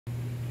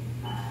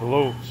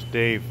Hello, it's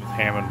Dave with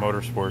Hammond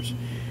Motorsports.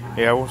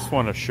 Hey, I just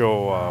want to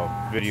show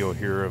a video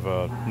here of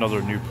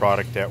another new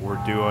product that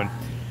we're doing.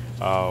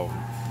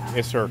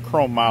 It's our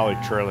chrome moly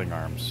trailing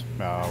arms.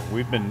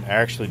 We've been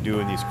actually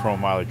doing these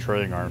chrome moly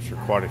trailing arms for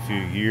quite a few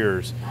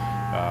years.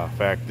 In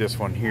fact, this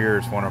one here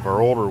is one of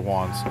our older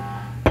ones.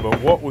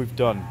 But what we've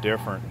done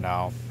different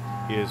now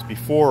is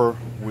before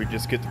we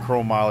just get the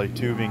chrome moly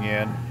tubing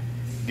in,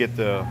 get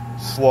the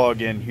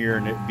slug in here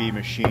and it be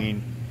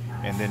machined,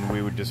 and then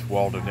we would just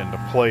weld it into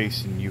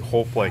place, and you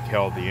hope like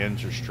hell the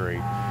ends are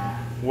straight.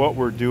 What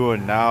we're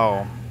doing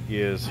now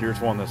is, here's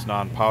one that's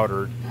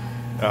non-powdered.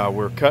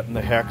 We're cutting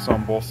the hex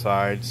on both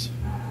sides,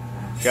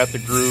 got the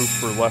groove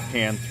for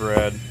left-hand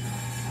thread,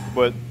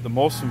 but the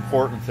most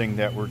important thing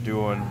that we're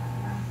doing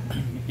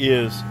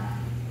is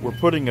we're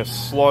putting a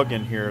slug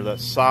in here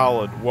that's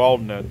solid,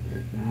 welding it,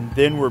 and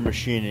then we're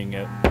machining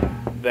it.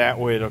 That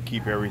way it'll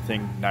keep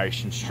everything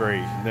nice and straight.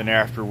 And then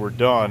after we're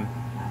done,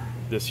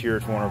 this here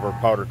is one of our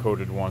powder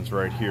coated ones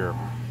right here,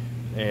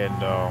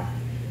 and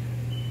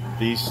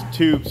these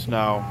tubes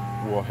now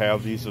will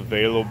have these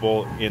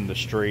available in the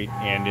straight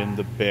and in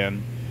the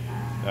bend,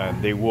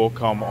 and they will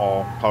come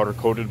all powder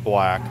coated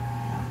black.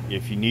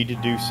 If you need to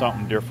do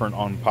something different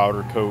on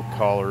powder coat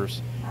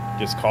colors,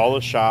 just call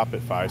the shop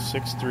at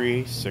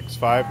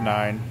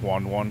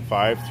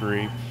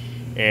 563-659-1153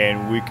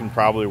 and we can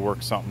probably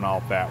work something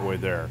out that way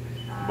there.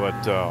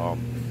 But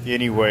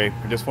anyway,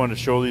 I just wanted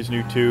to show these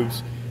new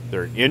tubes.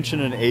 They're 1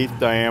 1/8"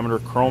 diameter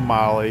chrome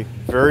moly,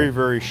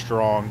 very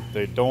strong.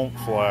 They don't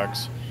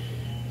flex,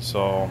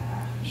 so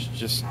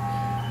just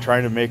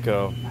trying to make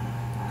a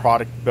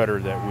product better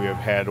that we have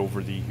had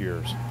over the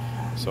years.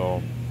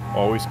 So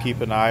always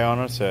keep an eye on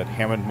us at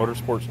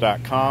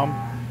hammondmotorsports.com.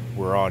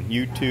 We're on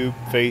YouTube,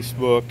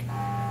 Facebook,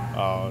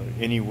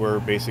 anywhere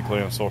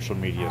basically on social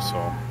media.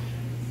 So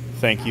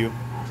thank you.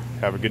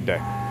 Have a good day.